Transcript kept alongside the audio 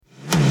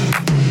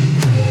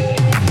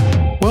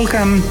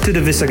Welcome to the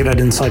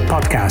Visegrad Insight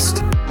podcast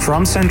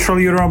from Central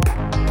Europe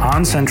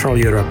on Central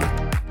Europe.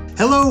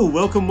 Hello,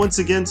 welcome once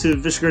again to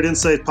Visegrad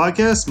Insight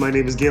podcast. My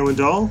name is Galen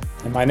Dahl.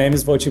 And my name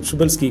is Wojciech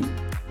Przybylski.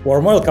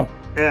 Warm welcome.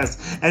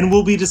 Yes, and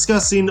we'll be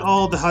discussing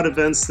all the hot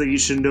events that you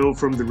should know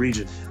from the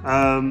region.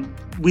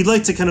 We'd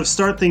like to kind of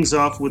start things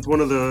off with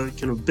one of the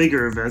kind of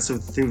bigger events,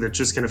 of the thing that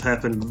just kind of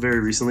happened very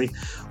recently,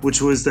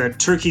 which was that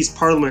Turkey's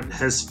parliament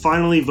has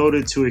finally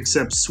voted to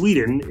accept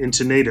Sweden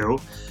into NATO.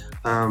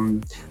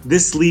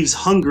 This leaves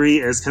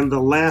Hungary as kind of the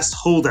last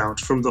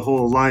holdout from the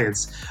whole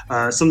alliance,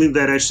 something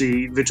that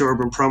actually Viktor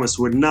Orbán promised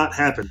would not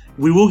happen.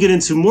 We will get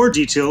into more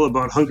detail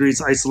about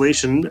Hungary's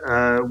isolation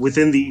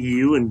within the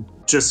EU in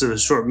just a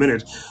short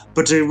minute,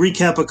 but to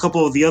recap a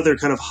couple of the other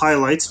kind of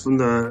highlights from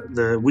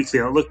the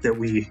weekly outlook that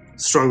we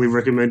strongly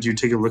recommend you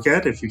take a look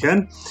at if you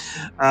can.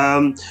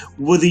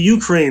 With the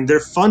Ukraine, their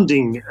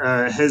funding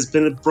has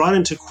been brought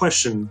into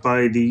question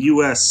by the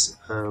U.S.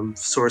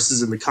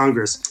 Sources in the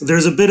Congress.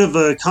 There's a bit of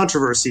a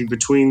controversy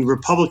between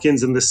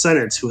Republicans in the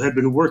Senate who had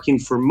been working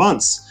for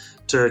months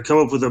to come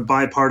up with a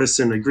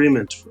bipartisan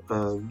agreement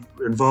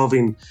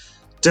involving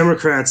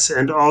Democrats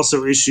and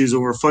also issues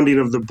over funding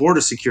of the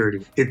border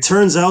security. It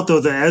turns out,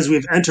 though, that as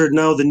we've entered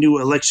now the new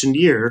election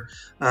year,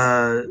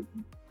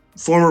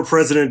 former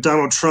President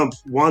Donald Trump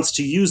wants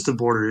to use the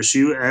border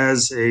issue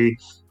as a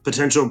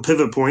potential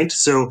pivot point.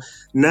 So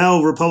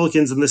now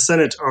Republicans in the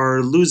Senate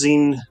are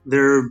losing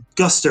their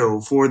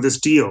gusto for this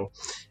deal.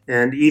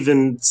 And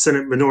even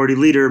Senate Minority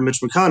Leader Mitch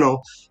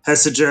McConnell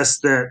has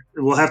suggested that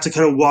we'll have to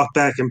kind of walk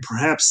back and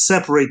perhaps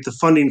separate the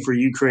funding for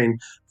Ukraine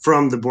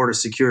from the border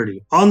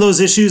security. On those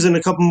issues and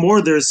a couple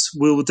more,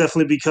 we'll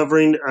definitely be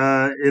covering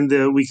in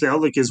the weekly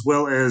outlook, as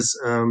well as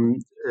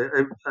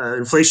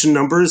inflation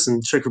numbers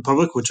in Czech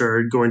Republic, which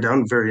are going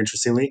down very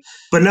interestingly.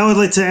 But now I'd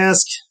like to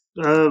ask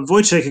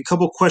Wojciech a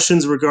couple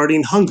questions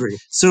regarding Hungary.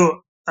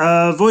 So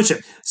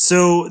Wojciech,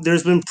 so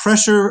there's been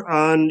pressure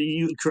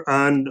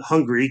on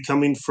Hungary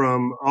coming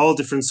from all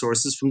different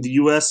sources, from the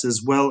U.S.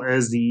 as well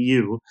as the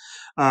EU.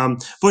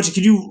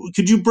 Wojciech,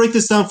 could you break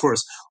this down for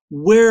us?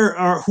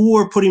 Who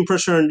are putting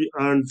pressure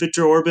on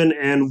Viktor Orbán,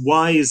 and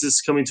why is this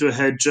coming to a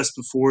head just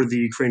before the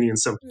Ukrainian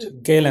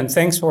summit? Galen,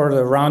 thanks for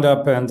the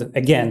roundup. And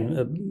again,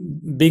 a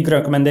big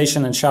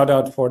recommendation and shout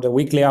out for the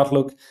weekly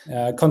outlook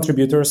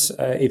contributors.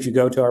 If you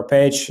go to our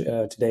page,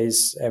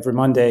 today's every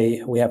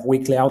Monday, we have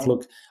weekly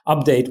outlook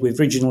update with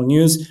regional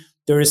news.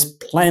 There is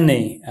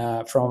plenty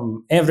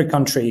from every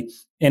country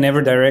in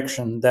every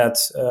direction that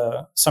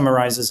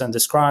summarizes and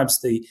describes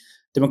the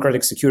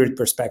democratic security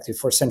perspective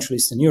for Central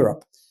Eastern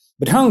Europe.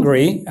 But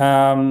Hungary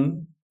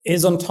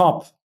is on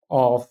top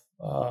of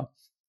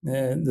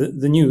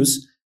the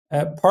news,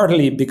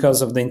 partly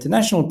because of the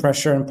international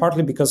pressure and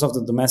partly because of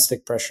the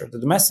domestic pressure. The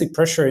domestic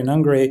pressure in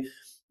Hungary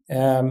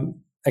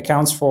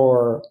accounts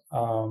for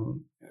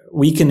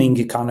weakening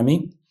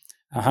economy.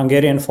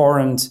 Hungarian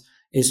forint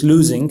is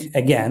losing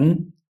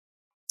again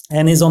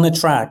and is on a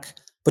track,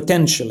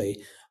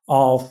 potentially,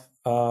 of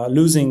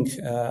losing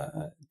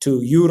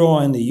to euro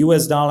and the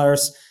US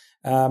dollars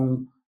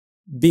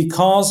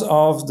because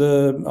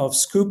of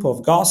scoop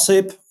of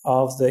gossip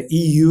of the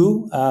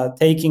EU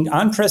taking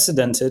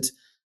unprecedented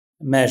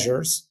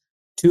measures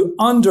to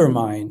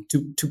undermine,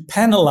 to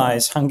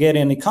penalize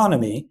Hungarian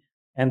economy,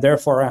 and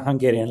therefore a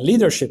Hungarian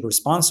leadership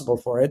responsible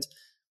for it,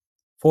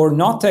 for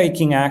not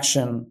taking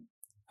action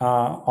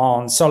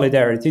on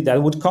solidarity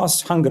that would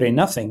cost Hungary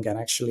nothing, and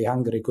actually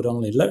Hungary could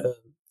only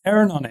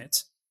earn on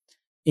it,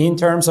 in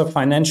terms of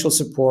financial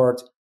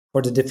support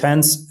for the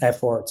defense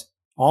effort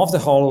of the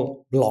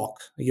whole bloc,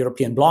 the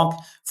European bloc,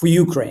 for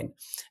Ukraine.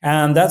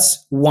 And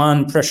that's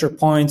one pressure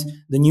point,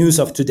 the news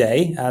of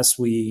today, as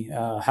we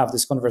have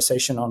this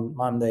conversation on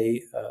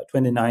Monday,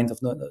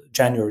 29th of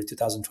January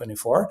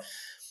 2024.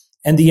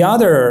 And the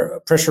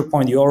other pressure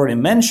point you already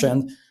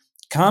mentioned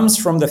comes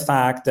from the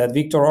fact that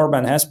Viktor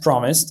Orbán has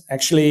promised,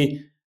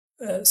 actually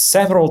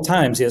several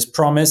times he has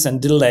promised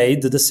and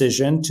delayed the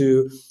decision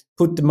to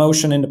put the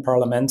motion in the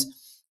parliament,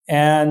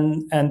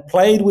 and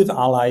played with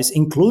allies,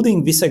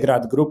 including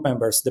Visegrad group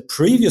members. The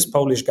previous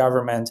Polish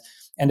government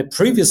and the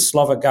previous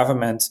Slovak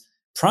government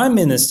prime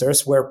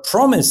ministers were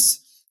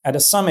promised at a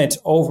summit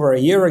over a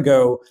year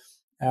ago,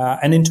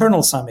 an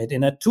internal summit,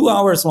 in a 2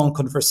 hours long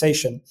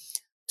conversation,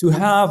 to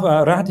have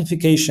a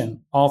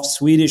ratification of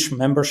Swedish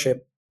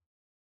membership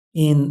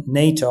in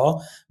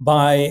NATO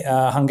by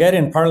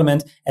Hungarian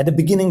parliament at the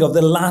beginning of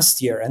the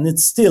last year. And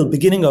it's still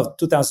beginning of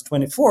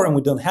 2024, and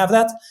we don't have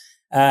that.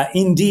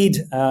 Indeed,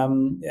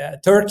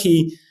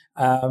 Turkey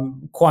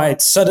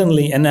quite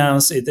suddenly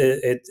announced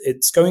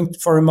it's going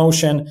for a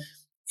motion.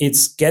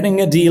 It's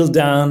getting a deal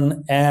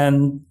done,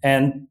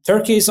 and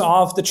Turkey is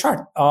off the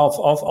chart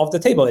of the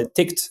table. It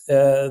ticked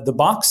the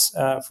box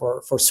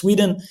for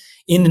Sweden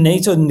in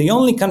NATO, and the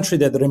only country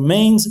that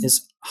remains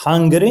is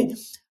Hungary.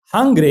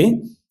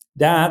 Hungary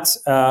that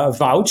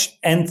vouched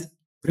and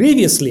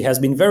previously has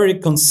been very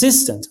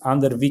consistent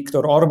under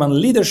Viktor Orbán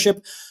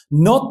leadership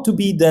not to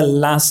be the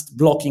last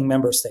blocking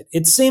member state.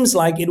 It seems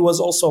like it was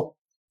also,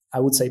 I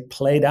would say,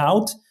 played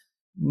out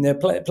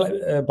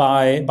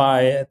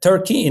by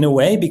Turkey in a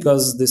way,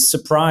 because the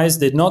surprise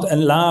did not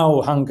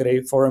allow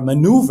Hungary for a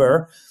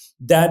maneuver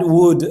that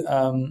would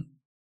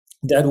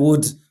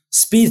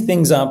speed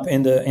things up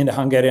in the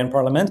Hungarian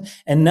parliament.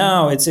 And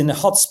now it's in a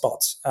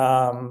hotspot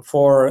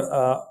for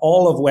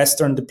all of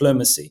Western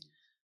diplomacy,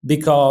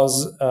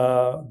 because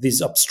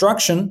this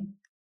obstruction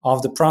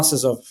of the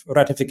process of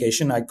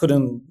ratification, I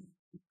couldn't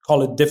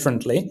call it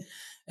differently,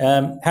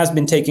 has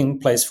been taking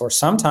place for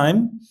some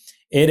time.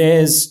 It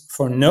is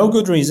for no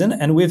good reason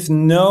and with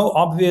no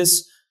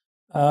obvious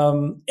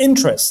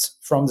interest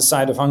from the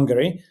side of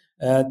Hungary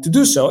to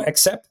do so,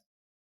 except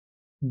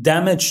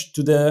damage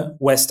to the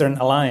Western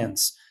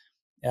alliance.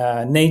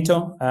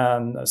 NATO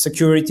and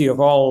security of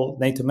all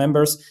NATO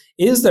members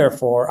is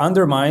therefore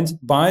undermined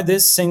by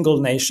this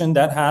single nation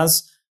that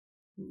has,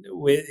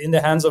 in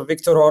the hands of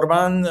Viktor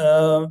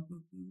Orbán,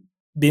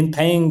 been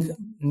paying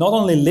not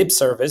only lip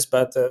service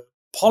but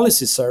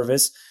policy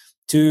service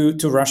to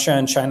Russia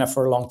and China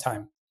for a long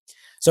time.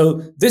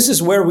 So this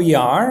is where we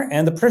are,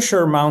 and the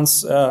pressure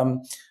mounts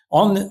on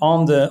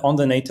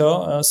the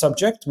NATO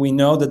subject. We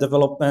know the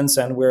developments,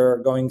 and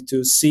we're going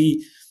to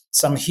see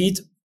some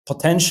heat,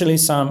 potentially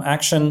some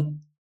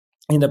action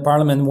in the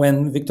parliament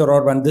when Viktor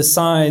Orbán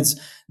decides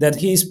that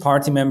his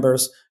party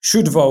members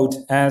should vote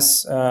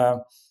as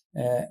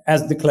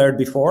declared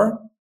before.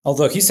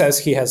 Although he says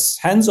he has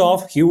hands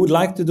off, he would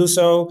like to do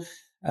so.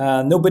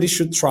 Nobody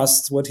should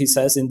trust what he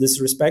says in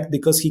this respect,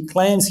 because he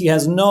claims he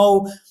has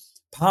no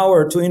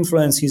power to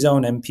influence his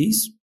own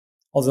MPs,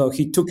 although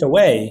he took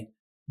away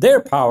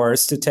their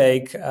powers to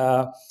take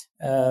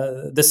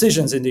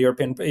decisions in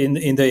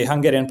the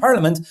Hungarian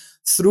parliament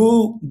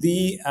through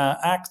the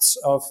acts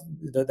of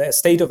the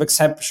state of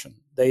exception.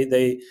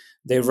 They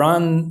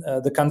run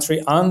the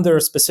country under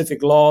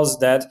specific laws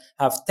that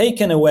have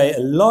taken away a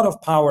lot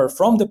of power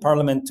from the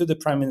parliament to the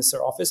prime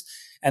minister office,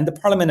 and the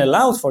parliament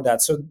allowed for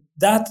that. So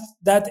that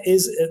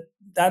is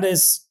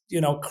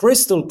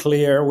crystal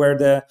clear where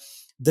the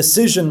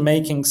decision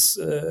making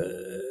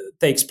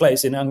takes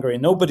place in Hungary.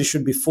 Nobody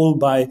should be fooled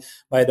by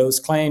those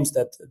claims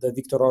that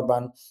Viktor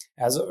Orbán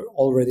has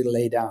already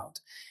laid out.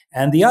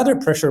 And the other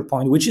pressure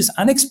point, which is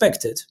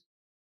unexpected,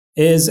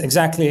 is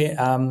exactly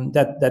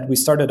that we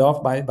started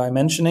off by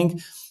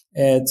mentioning.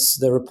 It's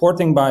the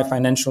reporting by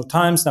Financial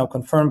Times, now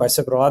confirmed by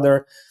several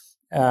other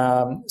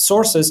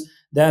sources,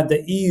 that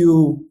the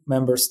EU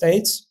member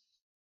states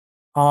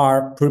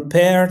are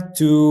prepared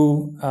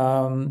to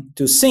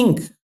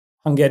sink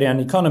Hungarian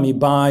economy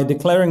by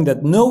declaring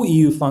that no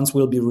EU funds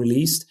will be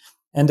released,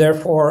 and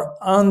therefore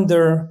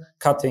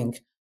undercutting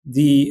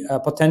the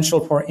potential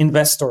for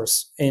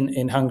investors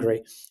in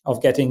Hungary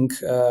of getting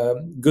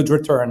good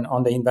return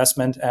on the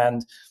investment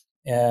and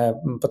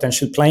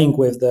potentially playing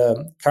with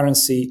the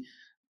currency.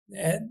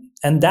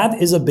 And that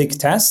is a big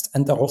test,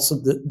 and also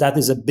that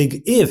is a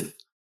big if.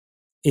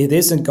 It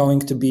isn't going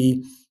to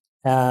be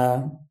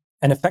an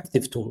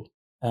effective tool.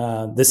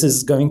 This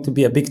is going to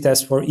be a big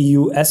test for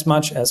EU as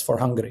much as for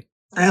Hungary.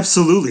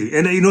 Absolutely.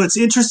 And, it's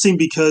interesting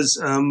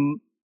because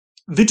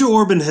Viktor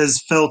Orbán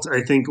has felt,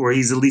 I think, or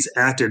he's at least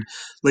acted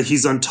like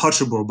he's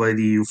untouchable by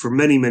the EU for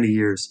many, many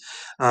years.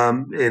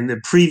 In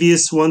the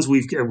previous ones,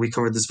 we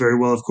covered this very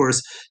well, of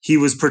course. He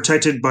was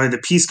protected by the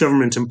peace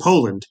government in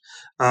Poland,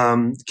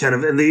 and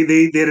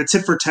they had a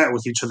tit for tat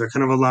with each other,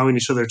 kind of allowing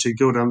each other to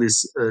go down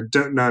this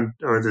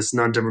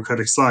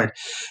non-democratic slide.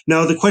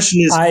 Now the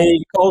question is, I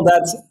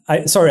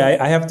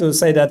have to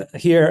say that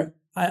here.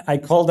 I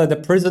call that the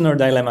prisoner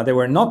dilemma. They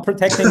were not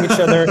protecting each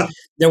other.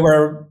 They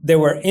were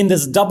in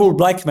this double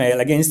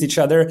blackmail against each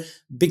other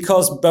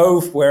because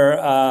both were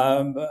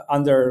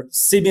under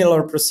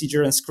similar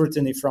procedure and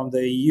scrutiny from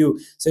the EU.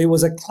 So it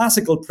was a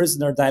classical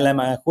prisoner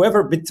dilemma.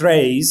 Whoever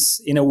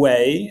betrays, in a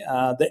way,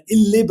 the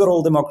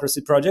illiberal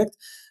democracy project,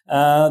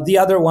 the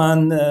other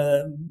one,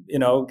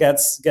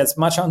 gets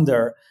much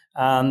under,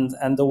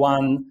 and the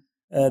one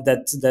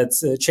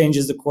that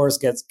changes the course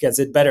gets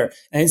it better.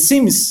 And it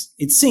seems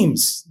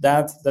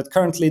that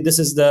currently this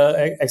is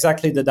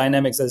exactly the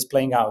dynamics that is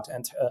playing out,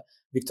 and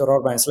Viktor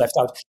Orbán is left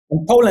out.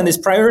 And Poland is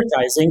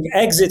prioritizing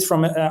exit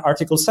from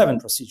Article 7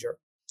 procedure.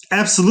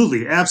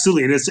 Absolutely,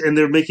 and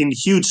they're making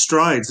huge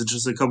strides in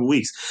just a couple of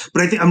weeks.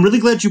 But I think I'm really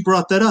glad you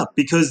brought that up,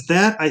 because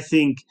that, I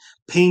think,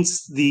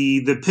 paints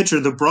the picture,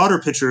 the broader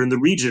picture in the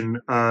region,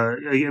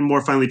 and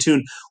more finely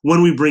tuned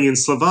when we bring in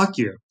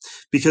Slovakia.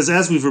 Because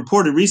as we've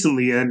reported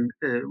recently, and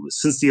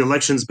since the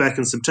elections back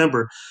in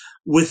September,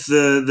 with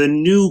the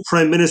new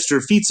Prime Minister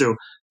Fico,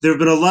 there have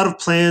been a lot of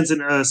plans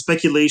and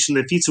speculation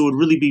that Fico would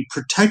really be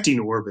protecting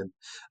Orbán.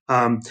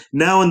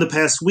 Now, in the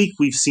past week,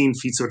 we've seen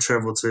Fico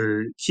travel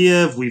to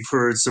Kiev. We've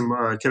heard some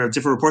kind of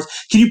different reports.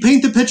 Can you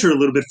paint the picture a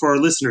little bit for our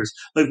listeners?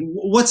 Like,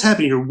 what's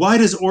happening here? Why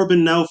does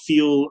Orbán now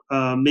feel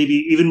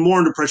maybe even more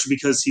under pressure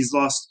because he's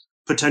lost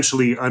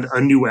potentially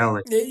a new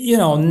ally?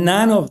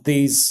 None of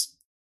these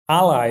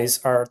allies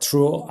are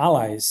true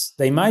allies.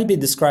 They might be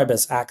described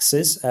as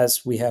axis,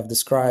 as we have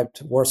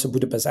described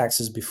Warsaw-Budapest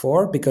axis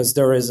before, because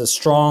there is a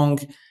strong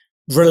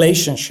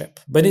relationship.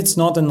 But it's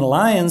not an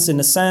alliance in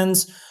the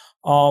sense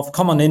of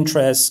common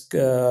interest,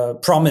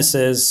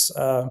 promises.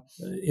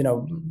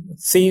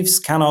 Thieves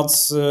cannot,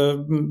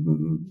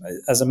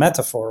 as a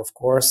metaphor, of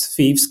course,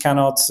 thieves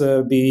cannot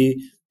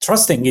be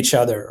trusting each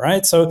other,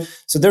 right? So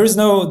there is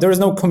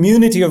no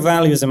community of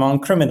values among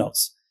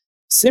criminals.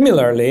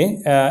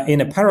 Similarly,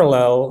 in a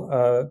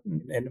parallel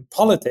in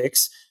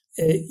politics,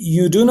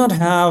 you do not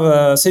have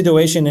a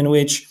situation in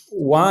which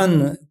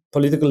one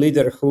political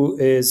leader who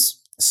is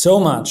so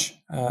much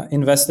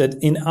invested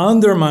in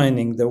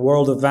undermining the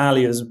world of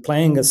values,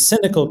 playing a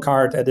cynical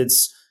card at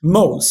its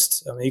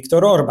most.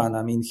 Viktor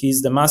Orbán,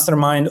 he's the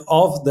mastermind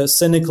of the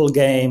cynical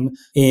game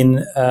in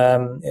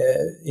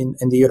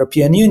the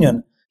European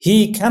Union.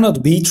 He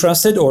cannot be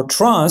trusted or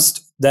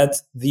trust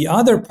that the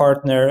other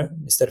partner,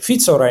 Mr.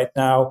 Fico right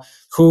now,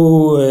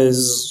 who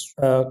is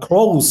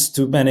close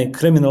to many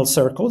criminal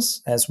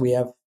circles, as we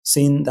have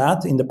seen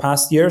that in the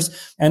past years,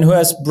 and who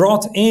has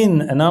brought in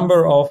a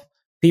number of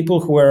people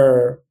who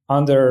were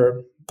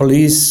under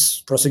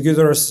police,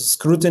 prosecutors,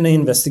 scrutiny,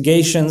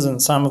 investigations, and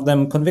some of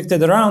them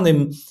convicted around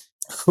him,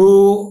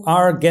 who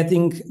are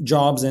getting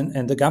jobs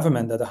in the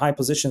government at a high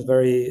positions,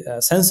 very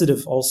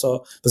sensitive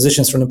also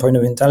positions from the point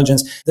of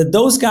intelligence, that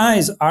those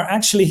guys are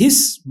actually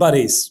his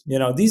buddies.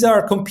 These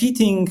are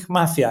competing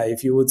mafia,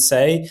 if you would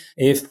say,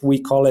 if we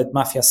call it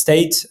mafia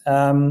state,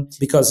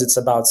 because it's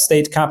about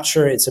state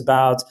capture, it's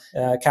about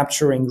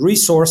capturing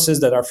resources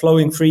that are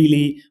flowing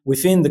freely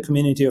within the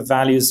community of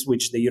values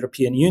which the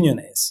European Union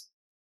is.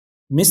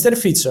 Mr.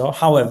 Fico,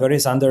 however,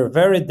 is under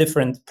very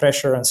different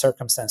pressure and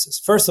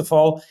circumstances. First of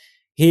all,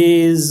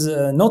 he's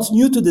not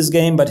new to this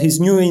game, but he's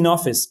new in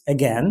office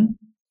again.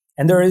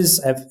 And there is,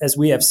 as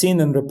we have seen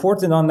and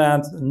reported on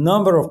that, a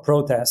number of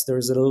protests. There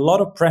is a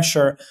lot of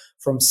pressure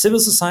from civil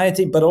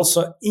society, but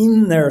also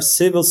inner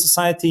civil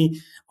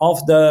society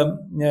of the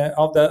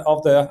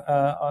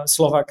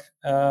Slovak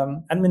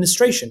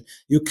administration.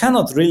 You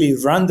cannot really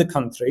run the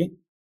country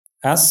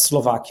as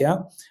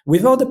Slovakia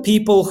without the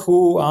people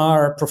who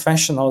are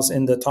professionals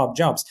in the top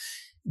jobs.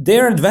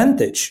 Their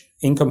advantage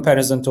in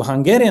comparison to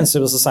Hungarian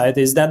civil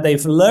society is that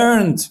they've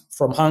learned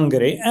from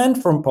Hungary and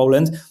from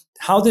Poland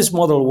how this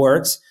model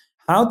works,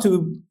 how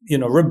to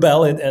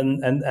rebel it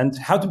and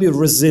how to be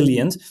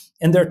resilient,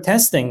 and they're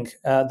testing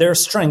their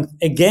strength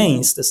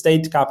against the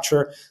state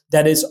capture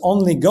that is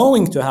only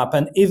going to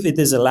happen if it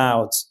is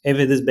allowed, if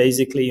it is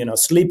basically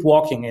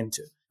sleepwalking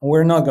into.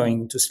 We're not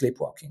going to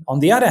sleepwalking. On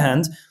the other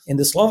hand, in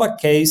the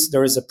Slovak case,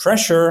 there is a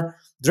pressure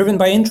driven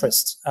by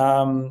interest,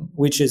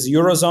 which is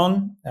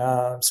Eurozone.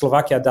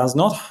 Slovakia does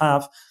not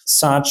have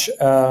such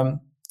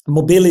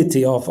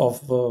mobility of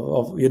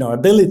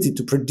ability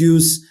to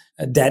produce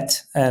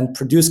debt and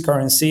produce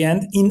currency.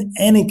 And in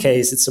any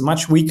case, it's a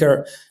much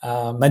weaker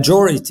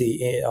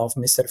majority of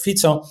Mr.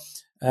 Fico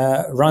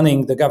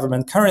running the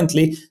government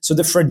currently. So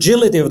the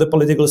fragility of the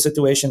political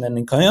situation and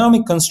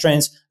economic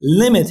constraints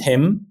limit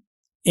him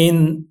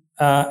in,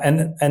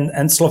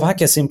 and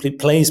Slovakia simply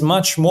plays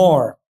much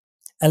more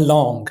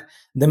along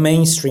the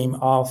mainstream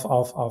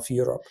of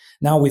Europe.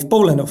 Now, with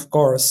Poland, of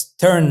course,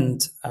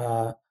 turned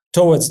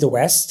towards the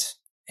West,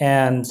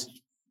 and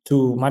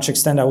to much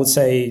extent, I would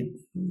say,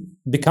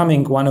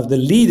 becoming one of the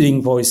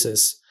leading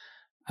voices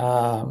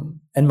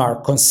and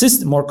more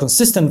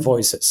consistent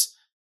voices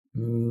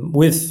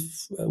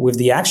with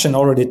the action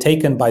already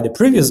taken by the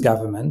previous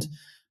government,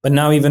 but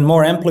now even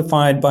more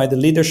amplified by the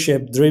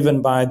leadership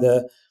driven by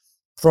the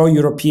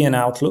pro-European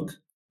outlook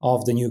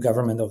of the new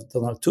government of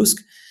Donald Tusk.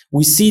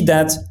 We see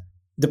that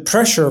the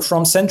pressure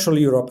from Central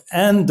Europe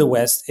and the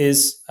West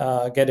is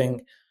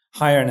getting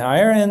higher and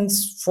higher, and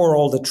for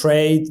all the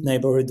trade,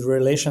 neighborhood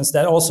relations,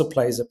 that also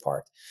plays a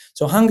part.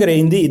 So Hungary,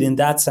 indeed, in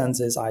that sense,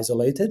 is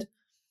isolated.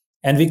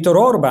 And Viktor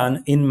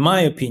Orbán, in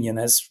my opinion,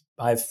 as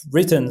I've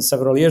written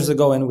several years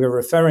ago, and we're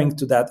referring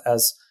to that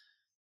as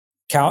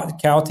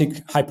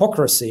chaotic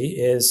hypocrisy,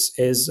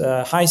 is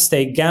a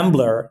high-stake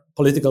gambler,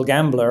 political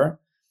gambler,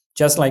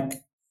 just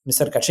like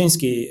Mr.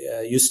 Kaczynski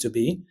used to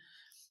be,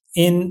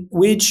 in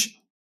which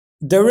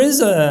there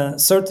is a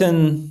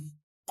certain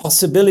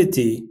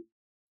possibility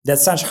that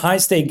such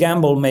high-stake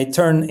gamble may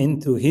turn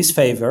into his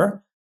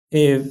favor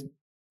if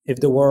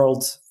the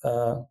world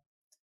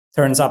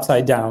turns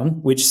upside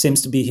down, which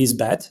seems to be his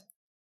bet.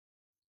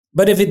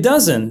 But if it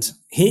doesn't,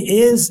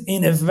 he is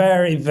in a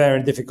very,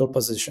 very difficult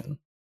position.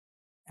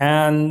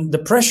 And the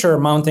pressure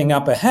mounting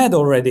up ahead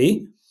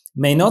already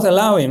may not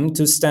allow him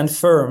to stand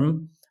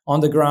firm on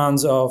the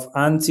grounds of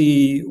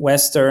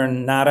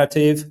anti-Western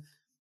narrative,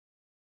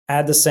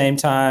 at the same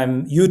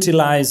time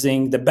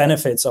utilizing the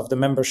benefits of the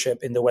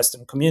membership in the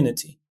Western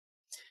community.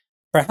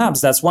 Perhaps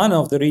that's one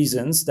of the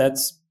reasons that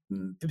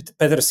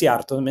Peter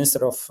Szijjártó, the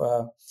Minister of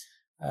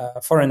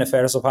Foreign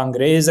Affairs of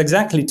Hungary, is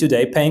exactly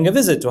today paying a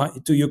visit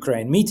to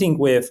Ukraine, meeting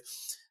with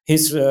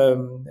his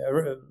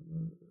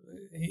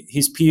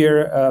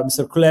peer,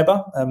 Mr.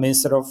 Kuleba,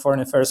 Minister of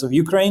Foreign Affairs of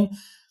Ukraine,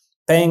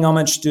 paying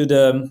homage to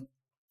the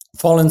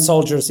fallen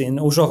soldiers in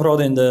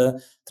Uzhhorod, in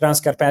the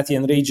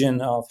Transcarpathian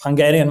region of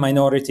Hungarian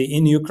minority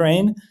in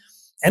Ukraine.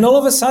 And all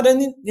of a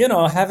sudden,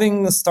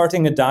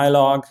 starting a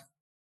dialogue,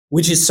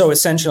 which is so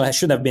essential, I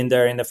should have been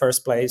there in the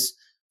first place,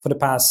 for the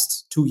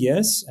past 2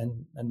 years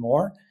and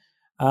more,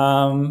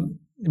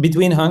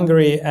 between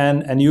Hungary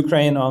and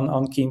Ukraine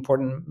on key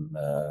important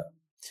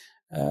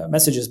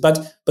messages.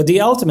 But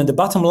the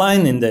bottom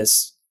line in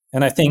this,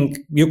 and I think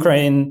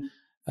Ukraine,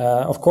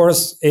 of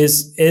course,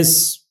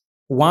 is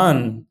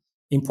one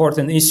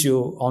important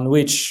issue on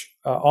which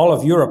all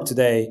of Europe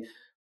today,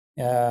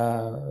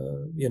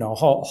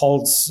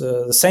 holds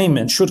the same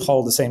and should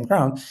hold the same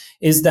ground,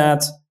 is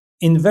that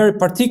in very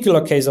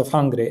particular case of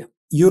Hungary,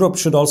 Europe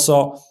should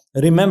also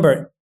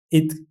remember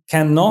it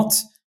cannot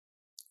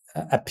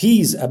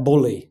appease a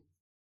bully,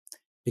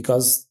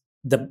 because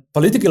the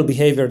political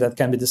behavior that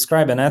can be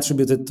described and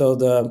attributed to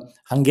the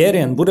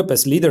Hungarian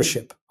Budapest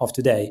leadership of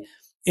today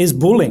is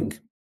bullying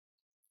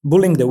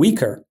the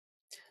weaker.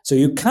 So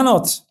you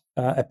cannot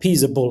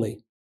appease a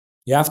bully.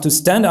 You have to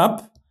stand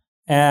up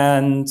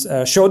and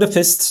show the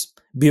fists,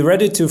 be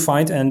ready to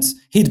fight and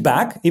hit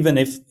back, even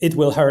if it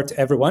will hurt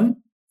everyone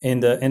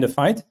in the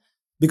fight,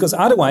 because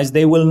otherwise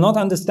they will not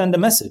understand the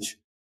message.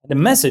 The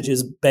message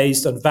is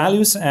based on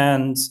values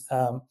and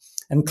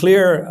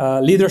clear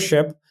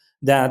leadership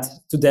that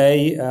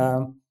today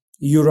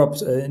Europe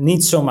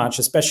needs so much,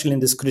 especially in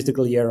this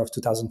critical year of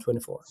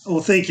 2024.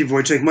 Well, thank you,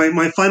 Wojciech.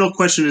 My final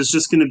question is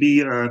just going to be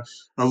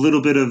a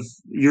little bit of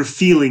your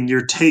feeling,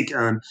 your take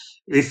on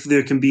if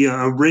there can be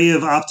a ray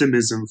of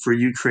optimism for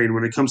Ukraine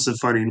when it comes to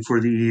funding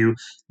for the EU,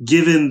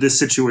 given the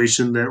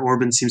situation that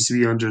Orbán seems to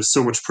be under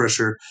so much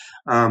pressure,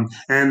 and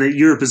that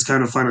Europe is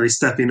kind of finally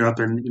stepping up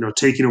and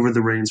taking over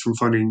the reins from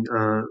funding.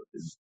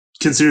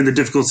 Considering the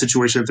difficult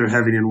situation that they're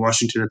having in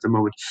Washington at the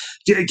moment.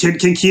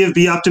 Can Kiev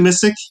be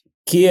optimistic?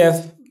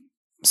 Kiev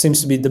seems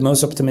to be the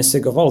most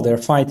optimistic of all. They're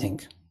fighting.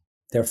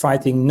 They're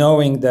fighting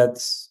knowing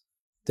that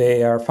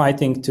they are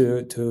fighting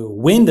to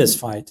win this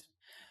fight.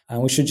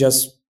 And we should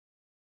just,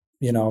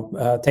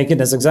 take it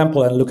as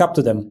example and look up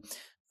to them.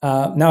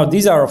 Now,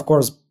 these are, of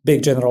course,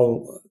 big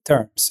general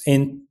terms.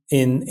 In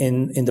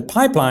the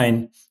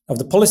pipeline of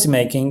the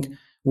policymaking,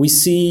 we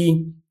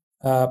see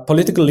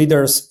political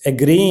leaders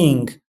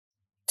agreeing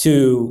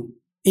to,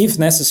 if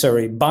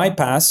necessary,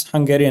 bypass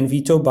Hungarian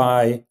veto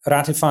by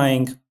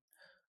ratifying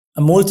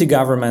a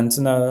multi-government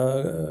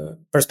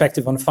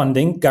perspective on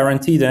funding,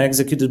 guaranteed and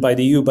executed by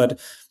the EU, but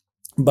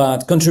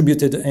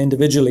contributed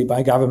individually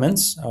by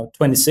governments,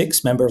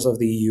 26 members of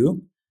the EU.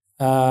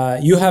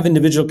 You have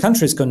individual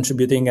countries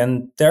contributing,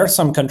 and there are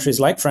some countries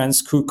like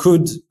France who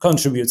could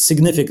contribute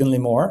significantly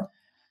more.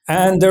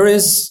 And there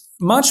is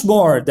much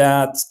more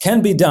that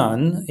can be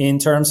done in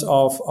terms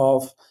of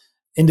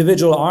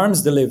individual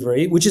arms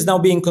delivery, which is now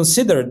being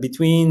considered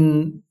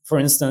between, for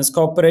instance,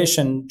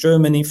 cooperation,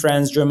 Germany,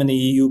 France,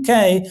 Germany,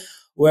 UK,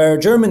 where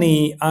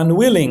Germany,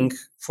 unwilling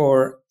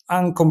for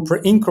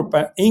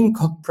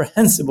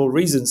incomprehensible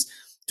reasons,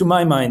 to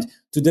my mind,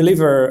 to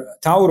deliver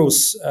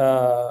Taurus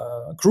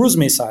cruise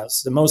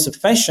missiles, the most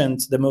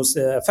efficient, the most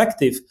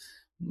effective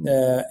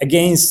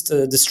against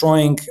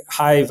destroying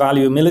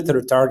high-value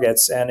military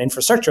targets and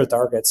infrastructure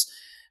targets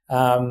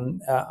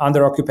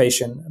under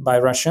occupation by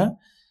Russia.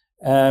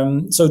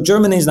 So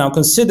Germany is now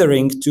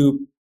considering to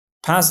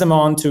pass them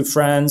on to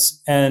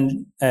France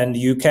and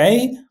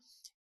UK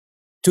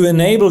to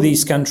enable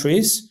these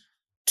countries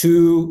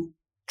to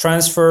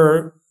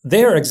transfer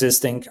their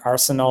existing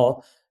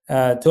arsenal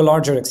to a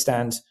larger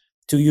extent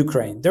to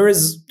Ukraine.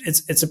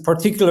 It's a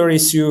particular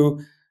issue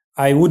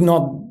I would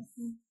not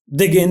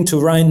dig into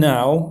right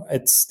now.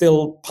 It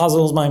still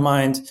puzzles my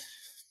mind,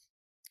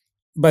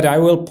 but I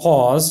will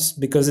pause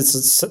because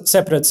it's a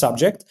separate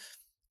subject.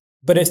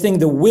 But I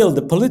think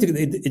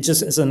it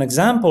just is an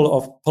example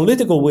of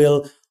political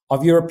will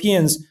of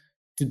Europeans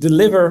to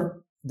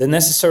deliver the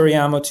necessary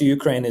ammo to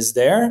Ukraine is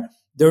there.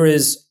 There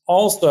is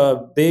also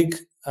a big,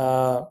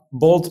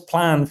 bold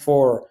plan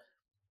for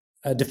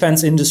a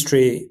defense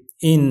industry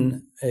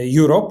in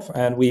Europe.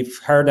 And we've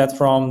heard that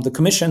from the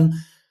Commission,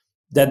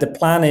 that the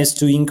plan is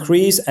to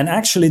increase and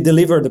actually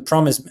deliver the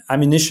promised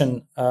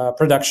ammunition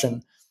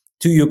production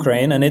to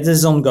Ukraine, and it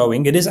is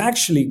ongoing. It is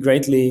actually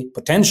greatly,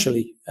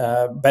 potentially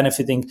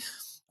benefiting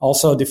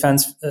also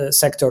defense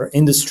sector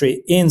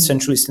industry in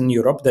Central Eastern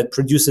Europe that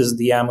produces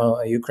the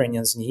ammo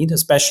Ukrainians need,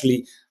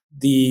 especially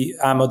the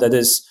ammo that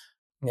is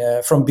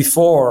from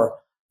before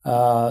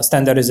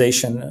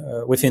standardization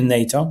within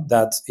NATO,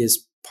 that is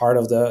part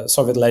of the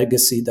Soviet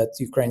legacy that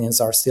Ukrainians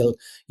are still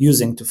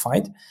using to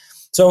fight.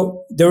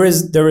 So there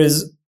is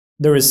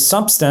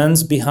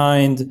substance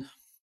behind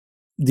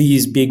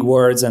these big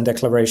words and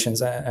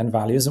declarations and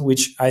values,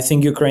 which I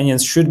think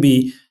Ukrainians should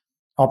be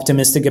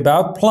optimistic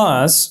about.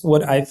 Plus,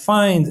 what I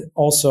find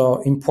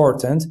also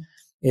important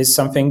is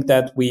something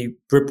that we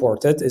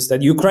reported, is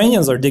that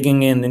Ukrainians are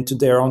digging into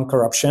their own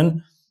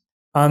corruption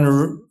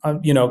and,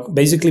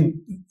 basically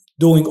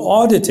doing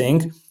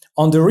auditing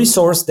on the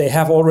resource they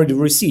have already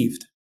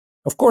received.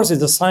 Of course,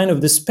 it's a sign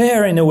of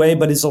despair in a way,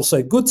 but it's also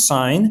a good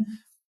sign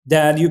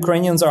that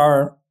Ukrainians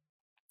are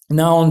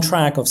now on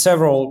track of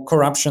several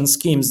corruption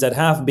schemes that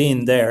have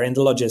been there in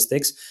the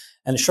logistics.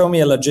 And show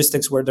me a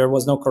logistics where there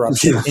was no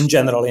corruption in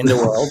general in the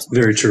world.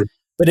 Very true.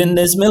 But in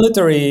this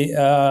military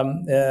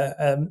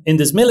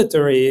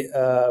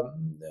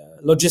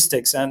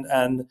logistics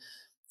and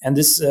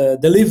this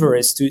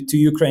deliveries to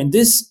Ukraine.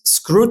 This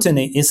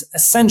scrutiny is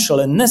essential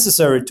and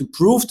necessary to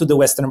prove to the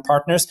Western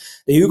partners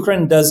that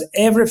Ukraine does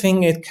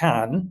everything it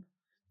can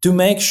to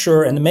make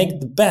sure and make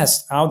the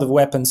best out of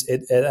weapons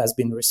it has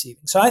been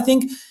receiving. So I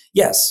think,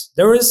 yes,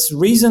 there is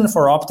reason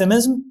for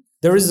optimism.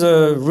 There is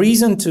a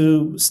reason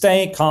to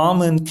stay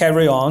calm and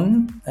carry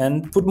on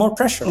and put more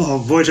pressure.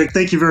 Oh, Wojciech,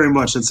 thank you very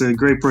much. That's a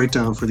great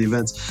breakdown for the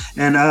events.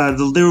 And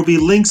there will be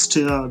links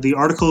to the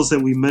articles that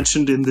we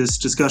mentioned in this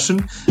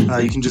discussion.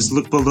 You can just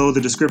look below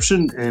the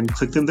description and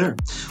click them there.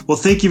 Well,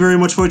 thank you very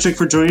much, Wojciech,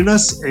 for joining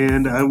us.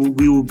 And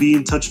we will be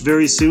in touch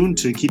very soon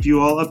to keep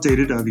you all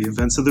updated on the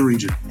events of the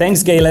region.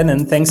 Thanks, Galen,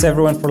 and thanks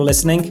everyone for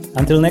listening.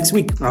 Until next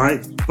week. All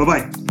right.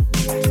 Bye-bye.